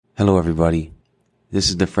Hello, everybody. This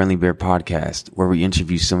is the Friendly Bear Podcast, where we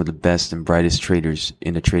interview some of the best and brightest traders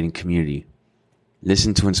in the trading community.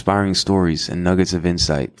 Listen to inspiring stories and nuggets of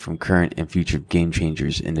insight from current and future game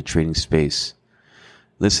changers in the trading space.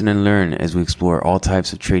 Listen and learn as we explore all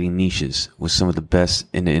types of trading niches with some of the best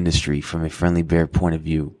in the industry from a Friendly Bear point of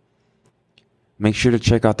view. Make sure to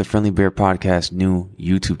check out the Friendly Bear Podcast new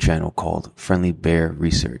YouTube channel called Friendly Bear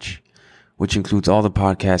Research, which includes all the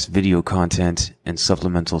podcast video content and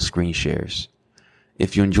supplemental screen shares.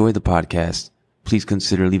 If you enjoy the podcast, please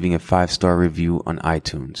consider leaving a 5-star review on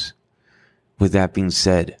iTunes. With that being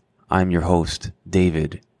said, I'm your host,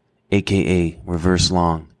 David, aka Reverse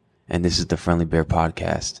Long, and this is the Friendly Bear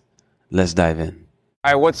Podcast. Let's dive in.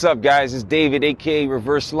 All right, what's up, guys? It's David, aka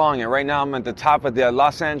Reverse Long, and right now I'm at the top of the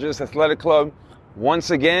Los Angeles Athletic Club once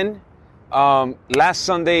again. Last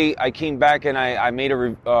Sunday, I came back and I made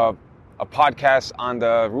a podcast on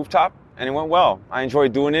the rooftop, and it went well. I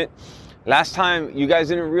enjoyed doing it. Last time, you guys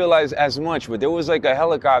didn't realize as much, but there was like a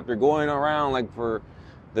helicopter going around like for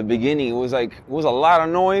the beginning. It was a lot of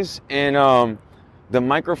noise, and the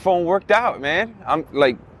microphone worked out, man. I'm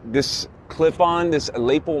like this clip-on, this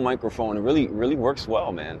lapel microphone. It really works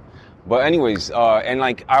well, man. But anyways, and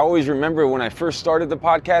like I always remember when I first started the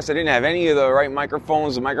podcast, I didn't have any of the right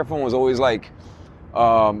microphones. The microphone was always like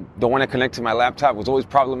the one that connected to my laptop was always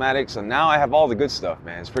problematic. So now I have all the good stuff,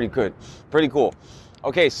 man. It's pretty good. Pretty cool.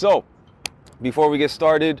 Okay, so before we get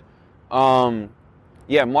started, March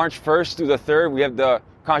 1st through the 3rd, we have the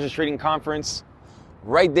Conscious Trading Conference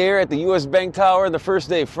right there at the U.S. Bank Tower. The first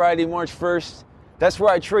day, Friday, March 1st. That's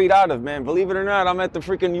where I trade out of, man. Believe it or not, I'm at the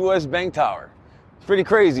freaking U.S. Bank Tower. It's pretty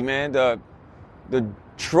crazy, man. The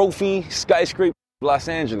trophy skyscraper of Los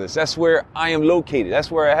Angeles. That's where I am located. That's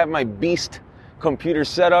where I have my beast computer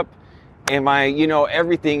setup, and my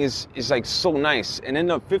everything is like so nice. And then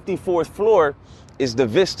the 54th floor is the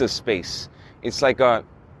Vista space. It's like an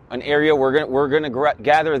area we're gonna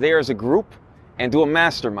gather there as a group and do a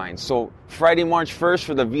mastermind. So Friday, March 1st,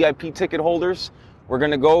 for the VIP ticket holders, we're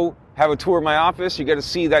gonna go have a tour of my office. You get to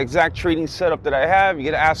see the exact trading setup that I have. You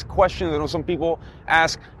get to ask questions. I know some people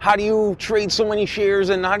ask, how do you trade so many shares,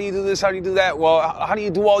 and how do you do this, how do you do that? Well, how do you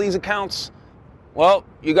do all these accounts? Well,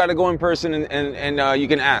 you got to go in person and you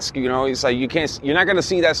can ask. It's like you're not going to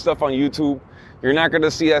see that stuff on YouTube. You're not going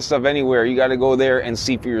to see that stuff anywhere. You got to go there and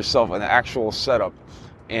see for yourself an actual setup.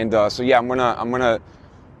 And I'm gonna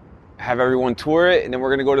have everyone tour it, and then we're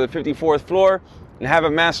gonna go to the 54th floor and have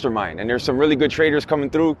a mastermind. And there's some really good traders coming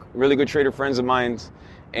through, really good trader friends of mine,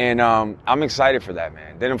 and I'm excited for that,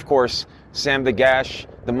 man. Then of course, Sam the Gash,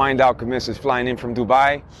 the Mind Alchemist, is flying in from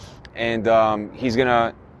Dubai, and he's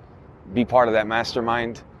gonna be part of that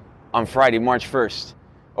mastermind on Friday, March 1st.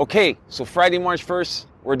 Okay, so Friday, March 1st,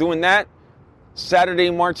 we're doing that. Saturday,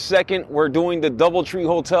 March 2nd, we're doing the Doubletree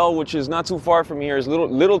Hotel, which is not too far from here. It's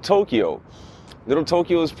Little Tokyo. Little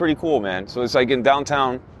Tokyo is pretty cool, man. So it's like in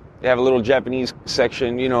downtown, they have a little Japanese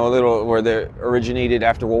section, a little where they originated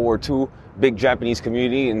after World War II. Big Japanese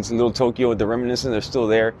community, and it's Little Tokyo, the reminiscence, they're still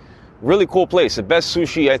there. Really cool place. The best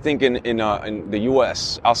sushi, I think, in the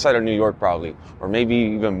U.S., outside of New York probably, or maybe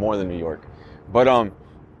even more than New York. But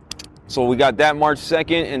so we got that March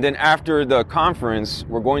 2nd, and then after the conference,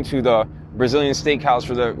 we're going to the Brazilian Steakhouse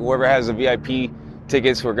for whoever has the VIP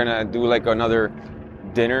tickets. We're gonna do like another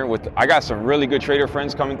dinner with. I got some really good trader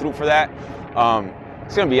friends coming through for that.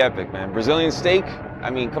 It's gonna be epic, man. Brazilian steak. I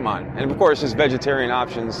mean, come on. And of course, there's vegetarian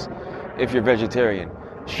options if you're vegetarian.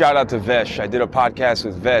 Shout out to Vesh. I did a podcast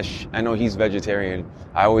with Vesh. I know he's vegetarian.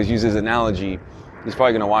 I always use his analogy. He's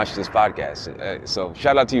probably going to watch this podcast. So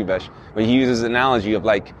shout out to you, Vesh. But he uses an analogy of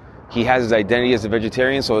like, he has his identity as a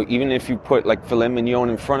vegetarian. So even if you put like filet mignon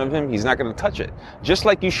in front of him, he's not going to touch it. Just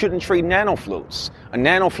like you shouldn't trade nano floats. A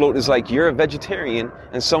nano float is like you're a vegetarian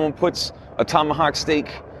and someone puts a tomahawk steak,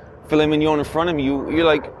 filet mignon in front of you. You're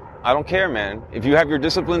like, I don't care, man. If you have your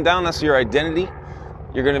discipline down, that's your identity.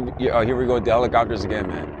 You're going to, oh, here we go with the helicopters again,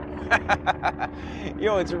 man.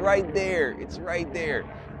 Yo, it's right there. It's right there.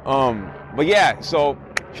 But yeah, so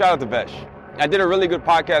shout out to Vesh. I did a really good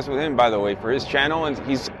podcast with him, by the way, for his channel. And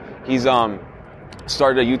he's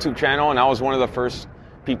started a YouTube channel, and I was one of the first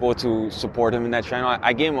people to support him in that channel.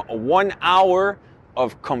 I gave him 1 hour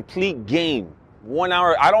of complete game. 1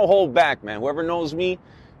 hour. I don't hold back, man. Whoever knows me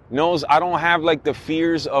knows I don't have like the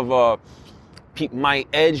fears of my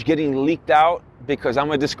edge getting leaked out, because I'm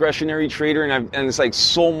a discretionary trader, and it's like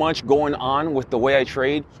so much going on with the way I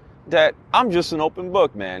trade that I'm just an open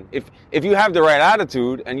book, man. If you have the right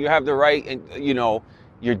attitude and you have the right, and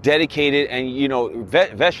you're dedicated, and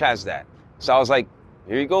Vesh has that. So I was like,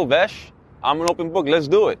 here you go, Vesh. I'm an open book. Let's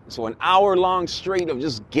do it. So an hour long straight of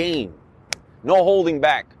just game, no holding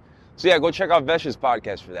back. So yeah, go check out Vesh's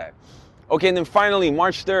podcast for that. Okay, and then finally,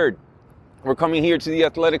 March 3rd, we're coming here to the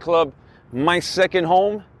athletic club, my second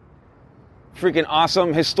home. Freaking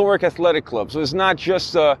awesome, historic athletic club. So it's not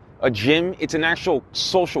just a gym, it's an actual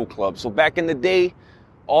social club. So back in the day,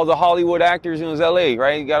 all the Hollywood actors, it was LA,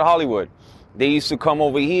 right? You got Hollywood. They used to come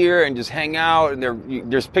over here and just hang out,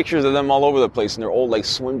 and there's pictures of them all over the place, and they're old like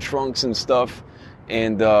swim trunks and stuff,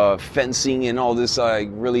 and fencing and all this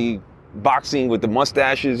really boxing with the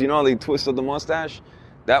mustaches. You know, they twisted the mustache.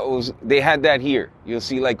 They had that here. You'll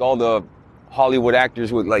see like all the Hollywood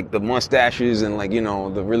actors with like the mustaches and like, you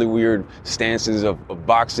know, the really weird stances of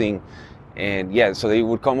boxing. And yeah, so they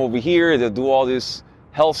would come over here, they'll do all this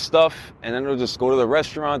health stuff, and then they'll just go to the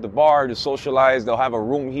restaurant, the bar to socialize. They'll have a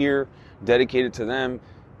room here dedicated to them.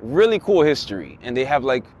 Really cool history. And they have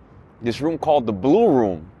like this room called the Blue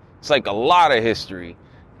Room. It's like a lot of history.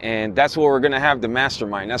 And that's where we're gonna have the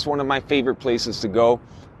mastermind. That's one of my favorite places to go,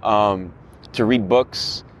 to read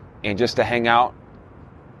books and just to hang out,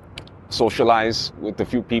 socialize with a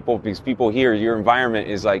few people, because people here, your environment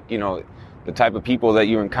is like, you know, the type of people that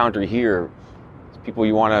you encounter here, people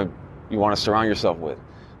you want to surround yourself with.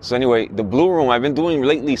 So anyway, the Blue Room, I've been doing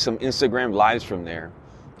lately some Instagram lives from there.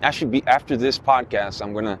 Actually, after this podcast,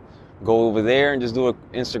 I'm gonna go over there and just do an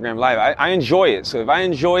Instagram live. I enjoy it. So if I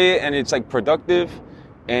enjoy it and it's like productive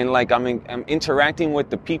and like I'm interacting with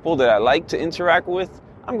the people that I like to interact with,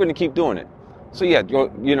 I'm gonna keep doing it. So yeah,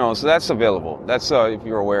 you know, so that's available. That's if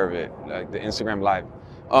you're aware of it, like the Instagram Live.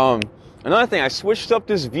 Another thing, I switched up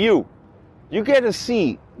this view. You get to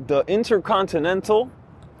see the Intercontinental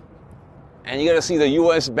and you get to see the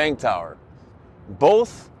U.S. Bank Tower.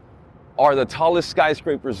 Both are the tallest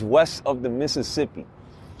skyscrapers west of the Mississippi.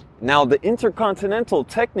 Now the Intercontinental,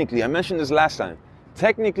 technically, I mentioned this last time,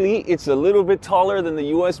 technically it's a little bit taller than the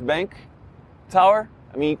U.S. Bank Tower.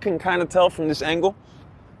 I mean, you can kind of tell from this angle.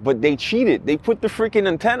 But they cheated. They put the freaking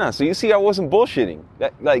antenna. So you see, I wasn't bullshitting.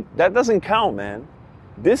 That doesn't count, man.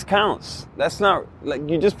 This counts. That's not like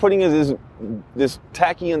you're just putting this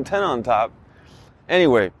tacky antenna on top.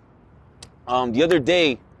 Anyway, the other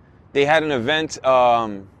day they had an event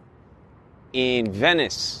in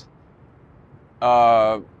Venice.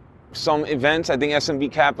 Some events, I think S&B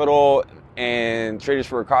Capital and Traders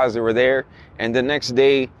for a Cause, they were there. And the next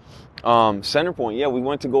day, Centerpoint. Yeah, we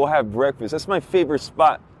went to go have breakfast. That's my favorite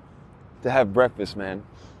spot to have breakfast, man.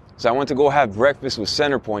 So I went to go have breakfast with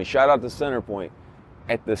Centerpoint. Shout out to Centerpoint.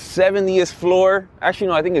 At the 70th floor. Actually,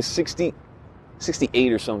 no, I think it's 68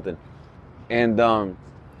 or something. And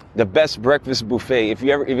the best breakfast buffet. If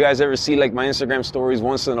you guys ever see like my Instagram stories,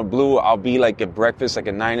 once in a blue, I'll be like at breakfast like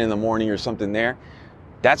at 9 in the morning or something there.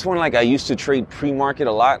 That's when like I used to trade pre-market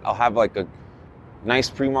a lot. I'll have like a nice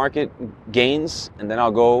pre-market gains, and then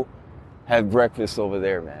I'll go have breakfast over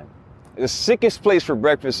there, man. The sickest place for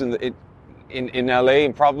breakfast in LA,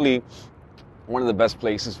 and probably one of the best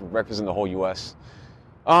places for breakfast in the whole US.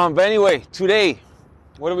 But anyway, today,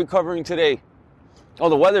 what are we covering today? Oh,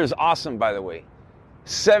 the weather is awesome, by the way.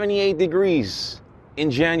 78 degrees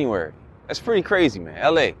in January. That's pretty crazy, man.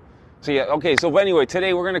 LA. So yeah, okay, so anyway,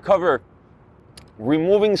 today we're gonna cover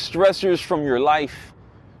removing stressors from your life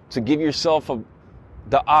to give yourself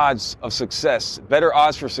the odds of success, better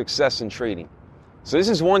odds for success in trading. So this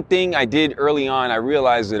is one thing I did early on. I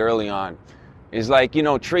realized it early on. Is like, you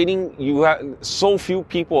know, trading, you have so few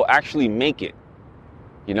people actually make it,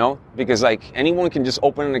 you know, because like anyone can just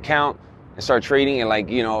open an account and start trading, and like,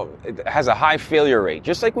 you know, it has a high failure rate,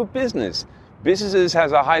 just like with businesses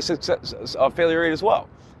has a high success failure rate as well.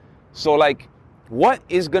 So like, what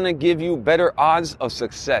is going to give you better odds of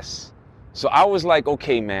success? So I was like,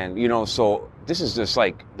 okay, man, you know, so this is just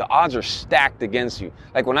like, the odds are stacked against you.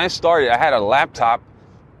 Like when I started, I had a laptop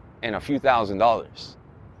and a few $1,000s.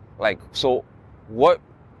 Like, so what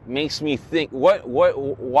makes me think,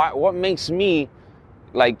 what makes me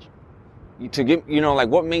like to give, you know, like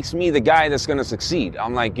what makes me the guy that's going to succeed?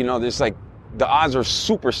 I'm like, you know, there's like, the odds are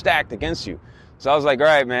super stacked against you. So I was like, all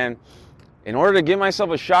right, man, in order to give myself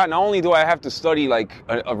a shot, not only do I have to study like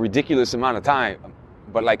a ridiculous amount of time,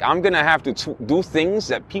 but like I'm going to have to do things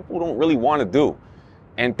that people don't really want to do,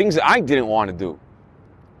 and things that I didn't want to do.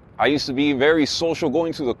 I used to be very social,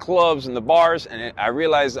 going to the clubs and the bars, and I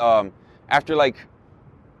realized after like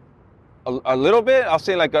a little bit, I'll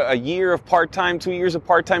say like a year of part-time, 2 years of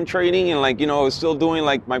part-time trading, and like, you know, still doing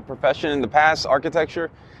like my profession in the past, architecture,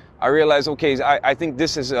 I realized, okay, I think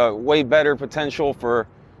this is a way better potential for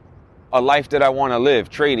a life that I want to live,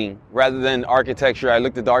 trading, rather than architecture. I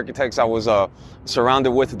looked at the architects I was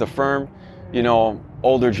surrounded with at the firm, you know,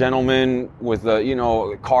 older gentlemen with, you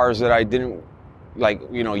know, cars that I didn't, like,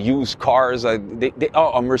 you know, used cars. A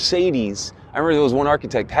Mercedes. I remember there was one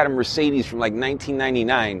architect had a Mercedes from like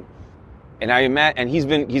 1999, and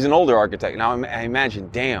he's an older architect. Now I imagine,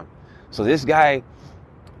 damn. So this guy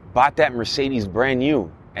bought that Mercedes brand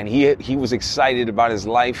new, and he was excited about his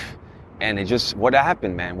life, and it just, what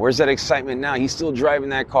happened, man? Where's that excitement now? He's still driving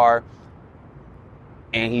that car,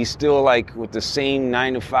 and he's still like with the same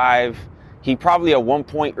 9 to 5. He probably at one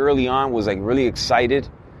point early on was like really excited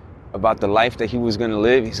about the life that he was going to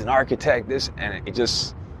live. He's an architect, and it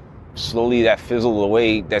just slowly that fizzled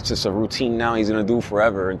away. That's just a routine now he's going to do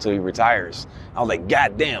forever until he retires. I was like,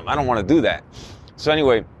 God damn, I don't want to do that. So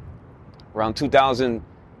anyway, around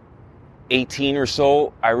 2018 or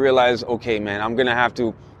so, I realized, okay, man, I'm going to have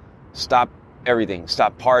to stop everything.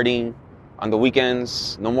 Stop partying on the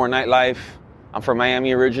weekends. No more nightlife. I'm from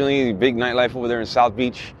Miami originally, big nightlife over there in South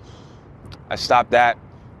Beach. I stopped that.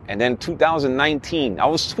 And then 2019, I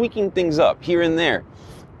was tweaking things up here and there.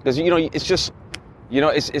 Because, it's just,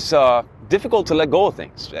 it's difficult to let go of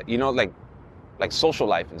things, like social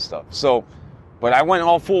life and stuff. So, but I went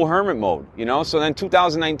all full hermit mode, So then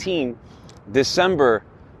 2019, December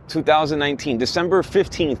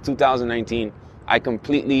 15th, 2019, I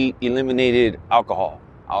completely eliminated alcohol.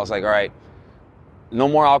 I was like, all right, no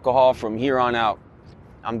more alcohol from here on out.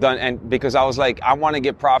 I'm done. And because I was like, I want to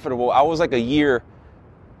get profitable. I was like a year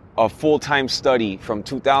of full-time study from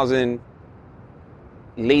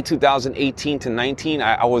late 2018 to 19.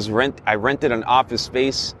 I rented an office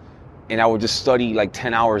space, and I would just study like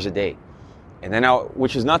 10 hours a day. And then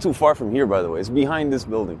which is not too far from here, by the way. It's behind this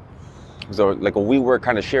building. So like a WeWork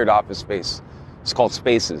kind of shared office space. It's called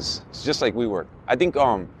Spaces. It's just like WeWork. I think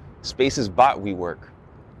Spaces bought WeWork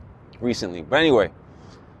recently. But anyway,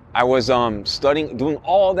 I was studying, doing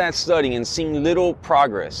all that studying and seeing little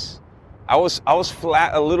progress. I was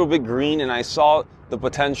flat, a little bit green, and I saw the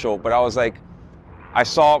potential, but I was like, I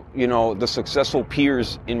saw, the successful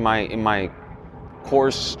peers in my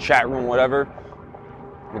course, chat room, whatever,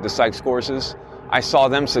 with the psychs courses. I saw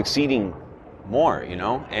them succeeding more,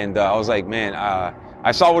 and I was like, man,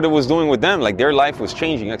 I saw what it was doing with them. Like their life was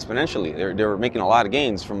changing exponentially. They were making a lot of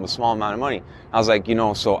gains from a small amount of money. I was like,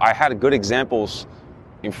 so I had good examples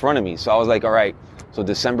in front of me. So I was like, all right, so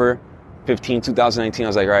December 15, 2019, I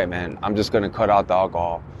was like, all right, man, I'm just going to cut out the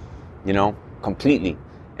alcohol, completely.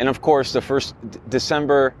 And of course, the first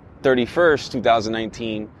December 31st,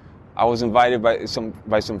 2019, I was invited by some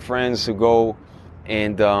friends to go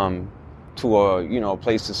and to a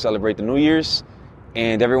place to celebrate the New Year's.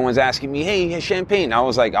 And everyone's asking me, hey, champagne. I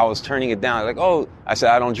was turning it down. I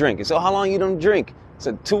said, I don't drink. They said, how long you don't drink? I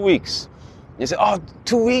said, 2 weeks. They said,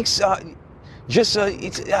 2 weeks? They thought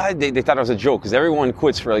it was a joke because everyone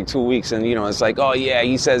quits for like 2 weeks, and it's like, oh yeah,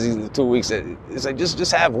 he says he's 2 weeks. It's like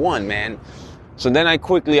just have one, man. So then I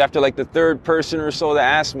quickly, after like the third person or so that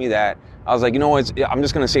asked me that, I was like, I'm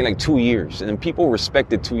just gonna say like 2 years, and then people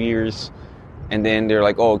respected 2 years, and then they're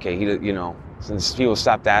like, oh okay, since people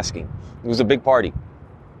stopped asking. It was a big party,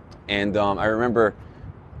 and I remember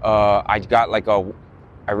I got like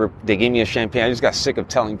they gave me a champagne. I just got sick of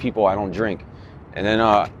telling people I don't drink. And then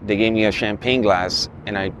they gave me a champagne glass,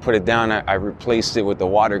 and I put it down. I replaced it with the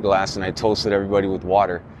water glass, and I toasted everybody with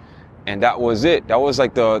water. And that was it. That was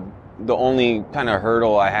like the only kind of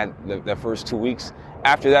hurdle I had the first 2 weeks.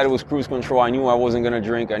 After that, it was cruise control. I knew I wasn't going to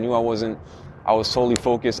drink. I was totally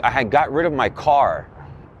focused. I had got rid of my car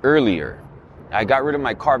earlier. I got rid of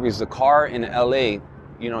my car because the car in LA,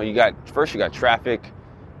 you got traffic.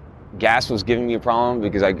 Gas was giving me a problem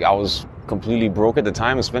because I was completely broke at the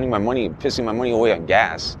time and pissing my money away on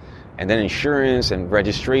gas, and then insurance and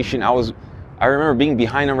registration. I remember being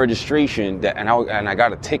behind on registration and I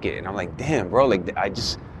got a ticket, and I'm like, damn, bro, like I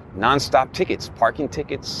just nonstop tickets, parking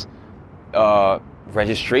tickets,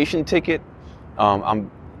 registration ticket.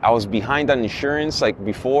 I was behind on insurance like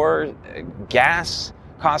before. Gas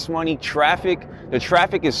costs money. Traffic. The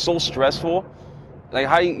traffic is so stressful. Like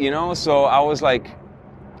how so I was like,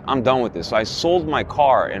 I'm done with this. So I sold my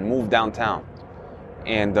car and moved downtown.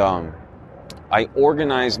 And I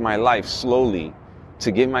organized my life slowly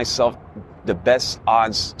to give myself the best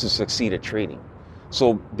odds to succeed at trading.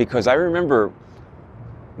 So because I remember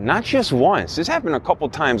not just once, this happened a couple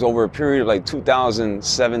times over a period of like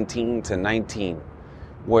 2017 to 19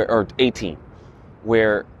 or 18,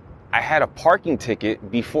 where I had a parking ticket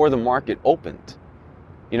before the market opened.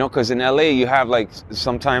 Because in LA you have like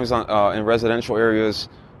sometimes in residential areas,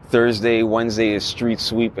 Thursday, Wednesday is street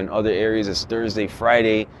sweep. In other areas, it's Thursday,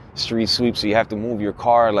 Friday, street sweep. So you have to move your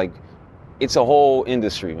car. Like, it's a whole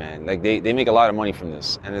industry, man. Like, they make a lot of money from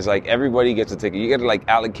this. And it's like everybody gets a ticket. You got to like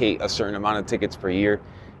allocate a certain amount of tickets per year.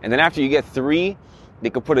 And then after you get 3, They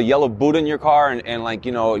could put a yellow boot in your car and like,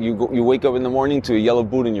 you know, you wake up in the morning to a yellow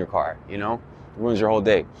boot in your car, you know? It ruins your whole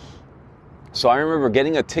day. So I remember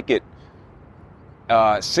getting a ticket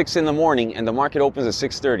 6 in the morning and the market opens at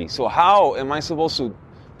 6:30. So how am I supposed to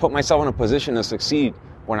put myself in a position to succeed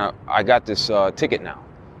when I got this ticket now?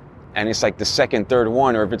 And it's like the second, third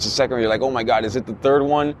one, or if it's the second one, you're like, oh my God, is it the third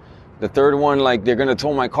one? The third one, like they're gonna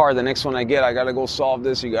tow my car. The next one I get, I gotta go solve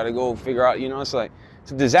this. You gotta go figure out, you know, it's like,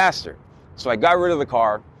 it's a disaster. So I got rid of the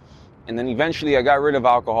car, and then eventually I got rid of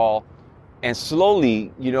alcohol, and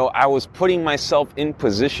slowly, you know, I was putting myself in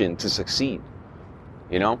position to succeed,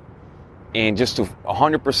 you know, and just to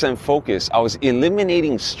 100% focus. I was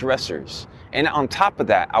eliminating stressors, and on top of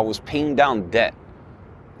that, I was paying down debt.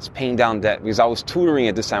 Because I was tutoring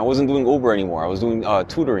at this time. I wasn't doing Uber anymore. I was doing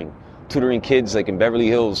tutoring kids like in Beverly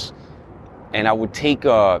Hills, and I would take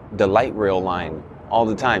the light rail line all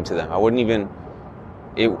the time to them. I wouldn't even.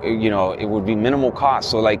 It would be minimal cost.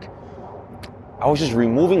 So like, I was just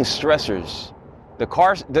removing stressors.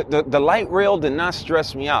 The light rail did not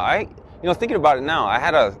stress me out. Thinking about it now, I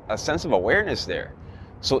had a sense of awareness there.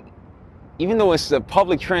 So even though it's the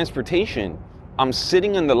public transportation, I'm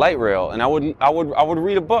sitting in the light rail, and I would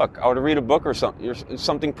read a book. I would read a book or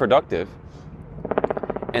something productive,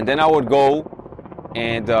 and then I would go,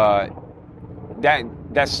 and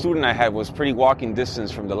that student I had was pretty walking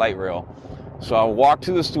distance from the light rail. So I walked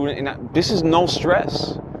to the student, and this is no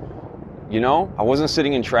stress. You know, I wasn't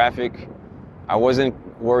sitting in traffic. I wasn't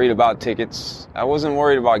worried about tickets. I wasn't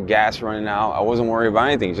worried about gas running out. I wasn't worried about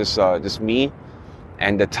anything. Just me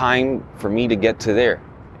and the time for me to get to there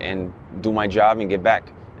and do my job and get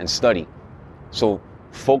back and study. So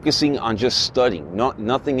focusing on just studying,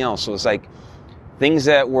 nothing else. So it's like things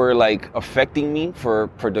that were like affecting me for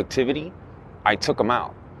productivity, I took them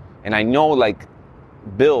out. And I know like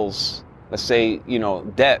bills, let's say, you know,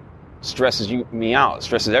 debt stresses me out,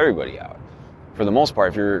 stresses everybody out for the most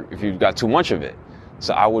part if you've got too much of it.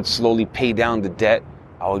 So I would slowly pay down the debt.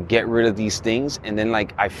 I would get rid of these things, and then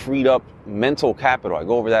like I freed up mental capital. I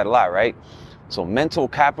go over that a lot, right? So mental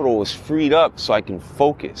capital was freed up so I can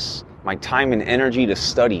focus my time and energy to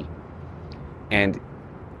study. And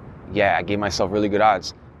yeah, I gave myself really good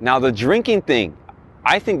odds. Now the drinking thing,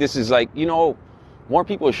 I think this is like, you know, more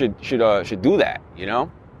people should do that, you know?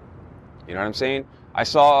 You know what I'm saying? I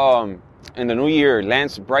saw in the new year,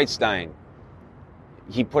 Lance Brightstein,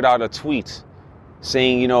 he put out a tweet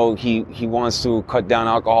saying, you know, he wants to cut down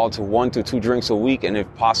alcohol to 1 to 2 drinks a week, and if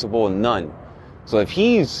possible, none. So if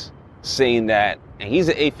he's saying that, and he's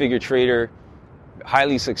an 8-figure trader,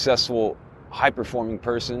 highly successful, high-performing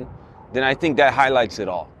person, then I think that highlights it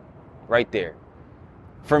all right there.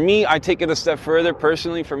 For me, I take it a step further.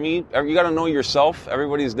 Personally, for me, you got to know yourself.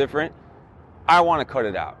 Everybody's different. I want to cut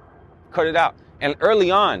it out. And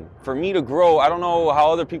early on, for me to grow, I don't know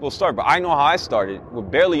how other people start, but I know how I started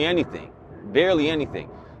with barely anything.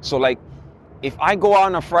 So like, if I go out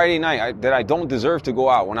on a Friday night that I don't deserve to go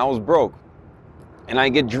out, when I was broke, and I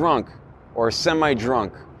get drunk or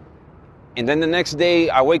semi-drunk, and then the next day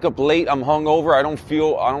I wake up late, I'm hungover, I don't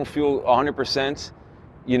feel 100%,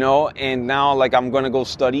 you know, and now like I'm gonna go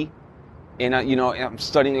study, and I'm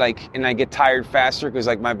studying like, and I get tired faster because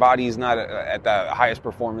like my body is not at the highest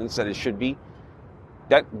performance that it should be.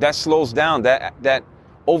 That slows down. That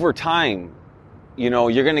over time, you know,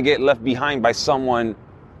 you're gonna get left behind by someone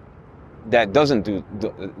that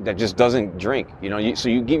that just doesn't drink. You know, so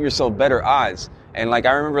you give yourself better odds. And like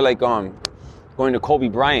I remember, like going to Kobe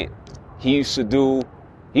Bryant, he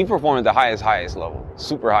performed at the highest level,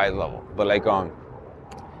 super highest level. But like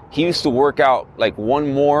he used to work out like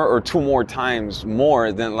 1 more or 2 more times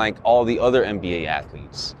more than like all the other NBA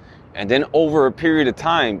athletes. And then over a period of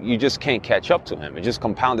time, you just can't catch up to him. It just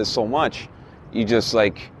compounded so much. You just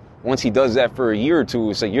like, once he does that for a year or two,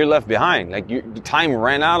 it's like you're left behind. Like the time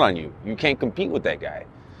ran out on you. You can't compete with that guy.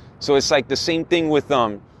 So it's like the same thing with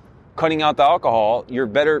cutting out the alcohol. You're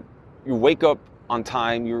better. You wake up on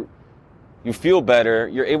time. You feel better.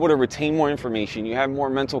 You're able to retain more information. You have more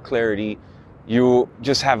mental clarity. You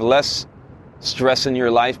just have less stress in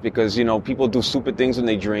your life because, you know, people do stupid things when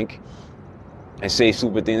they drink. And say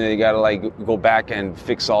stupid things, they gotta like go back and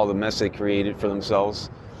fix all the mess they created for themselves.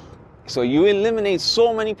 So you eliminate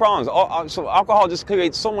so many problems. So alcohol just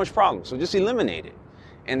creates so much problems. So just eliminate it.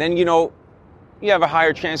 And then, you know, you have a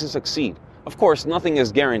higher chance to succeed. Of course, nothing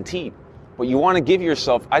is guaranteed, but you want to give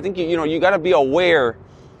yourself, I think, you got to be aware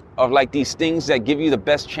of like these things that give you the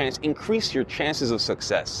best chance, increase your chances of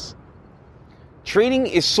success. Trading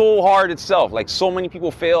is so hard itself. Like so many people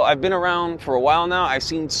fail. I've been around for a while now. I've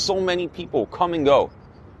seen so many people come and go.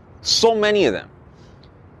 So many of them.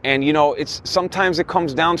 And, it's sometimes it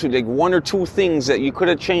comes down to like one or two things that you could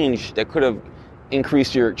have changed that could have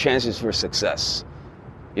increased your chances for success,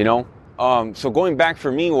 So going back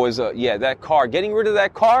for me was, that car, getting rid of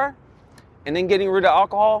that car and then getting rid of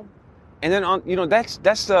alcohol. And then that's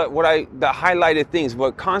the highlighted things,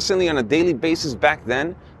 but constantly on a daily basis back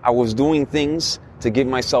then, I was doing things to give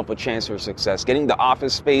myself a chance for success, getting the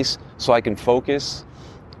office space so I can focus,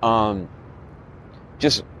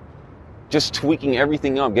 just tweaking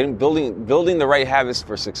everything up, building the right habits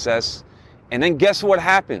for success. And then guess what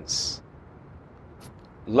happens?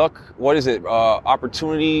 Luck, what is it?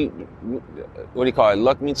 Opportunity, what do you call it?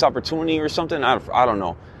 Luck meets opportunity or something? I don't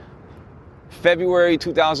know. February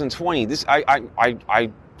 2020,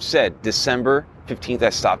 I said December 15th I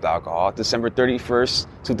stopped alcohol. December 31st,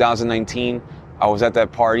 2019, I was at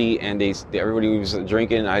that party and everybody was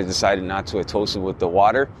drinking. I decided not to. I toasted with the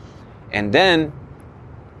water. And then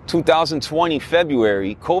 2020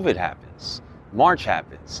 February, COVID happens. March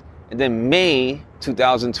happens. And then May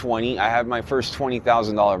 2020, I have my first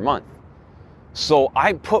 $20,000 month. So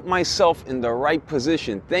I put myself in the right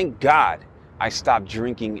position. Thank God I stopped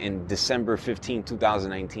drinking in December 15,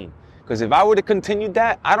 2019. Because if I would have continued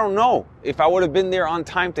that, I don't know if I would have been there on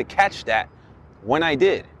time to catch that when I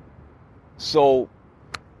did. So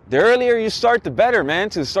the earlier you start, the better, man,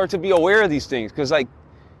 to start to be aware of these things. Because,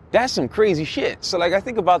 that's some crazy shit. So, I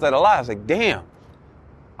think about that a lot. I was like, damn,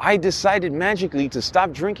 I decided magically to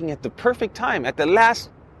stop drinking at the perfect time, at the last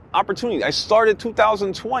opportunity. I started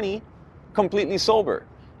 2020 completely sober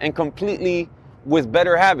and completely with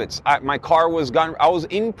better habits. My car was gone. I was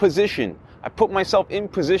in position. I put myself in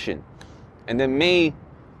position. And then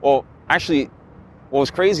what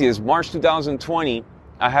was crazy is March 2020,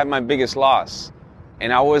 I had my biggest loss.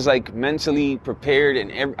 And I was mentally prepared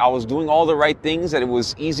and I was doing all the right things that it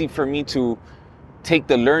was easy for me to take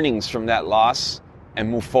the learnings from that loss and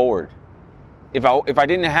move forward. If I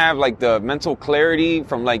didn't have the mental clarity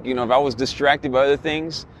from if I was distracted by other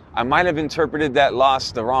things, I might have interpreted that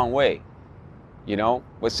loss the wrong way.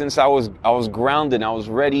 But since I was grounded, I was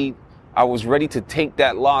ready to take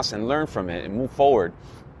that loss and learn from it and move forward.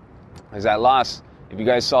 Because that loss, if you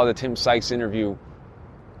guys saw the Tim Sykes interview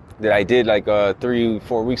that I did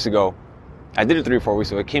 3-4 weeks ago, I did it 3 or 4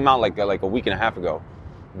 weeks ago. It came out like a week and a half ago.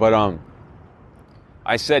 But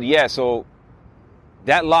I said, so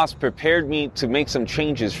that loss prepared me to make some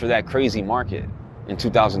changes for that crazy market in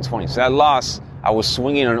 2020. So that loss, I was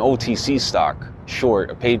swinging an OTC stock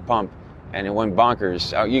short, a paid pump, and it went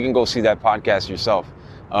bonkers. You can go see that podcast yourself,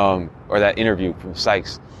 or that interview from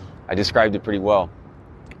Sykes. I described it pretty well.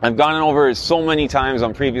 I've gone over it so many times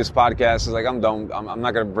on previous podcasts. It's I'm done. I'm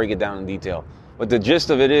not going to break it down in detail. But the gist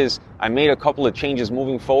of it is I made a couple of changes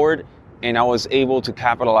moving forward, and I was able to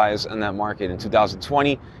capitalize on that market in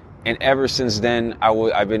 2020. And ever since then,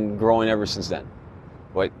 I've been growing ever since then.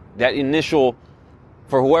 But that initial,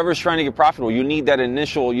 for whoever's trying to get profitable, you need that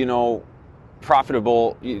initial, you need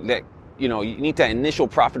that initial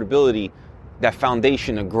profitability, that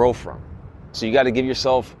foundation to grow from. So you got to give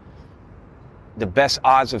yourself the best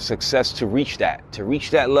odds of success to reach that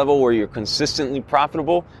level where you're consistently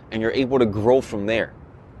profitable and you're able to grow from there,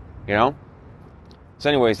 So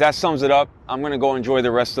anyways, that sums it up. I'm going to go enjoy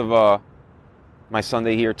the rest of my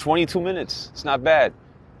Sunday here. 22 minutes. It's not bad.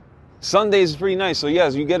 Sundays is pretty nice. So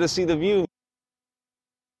yes, you get to see the view.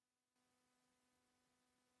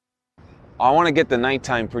 I want to get the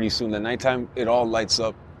nighttime pretty soon. The nighttime, it all lights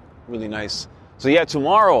up really nice. So yeah,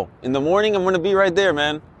 tomorrow in the morning, I'm going to be right there,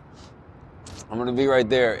 man. I'm going to be right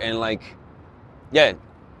there. And I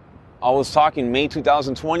was talking May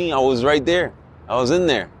 2020. I was right there. I was in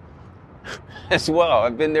there as well.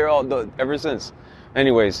 I've been there ever since.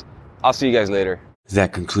 Anyways, I'll see you guys later.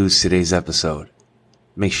 That concludes today's episode.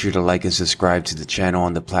 Make sure to like and subscribe to the channel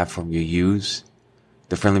on the platform you use.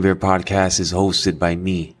 The Friendly Bear Podcast is hosted by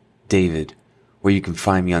me, David, where you can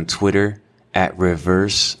find me on Twitter at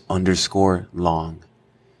 @reverse_long.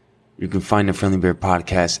 You can find the Friendly Bear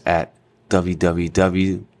Podcast at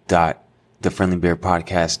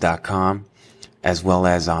www.thefriendlybearpodcast.com, as well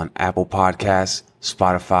as on Apple Podcasts,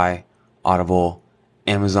 Spotify, Audible,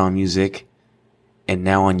 Amazon Music, and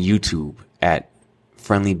now on YouTube at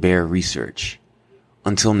Friendly Bear Research.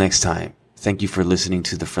 Until next time, thank you for listening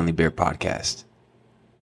to the Friendly Bear Podcast.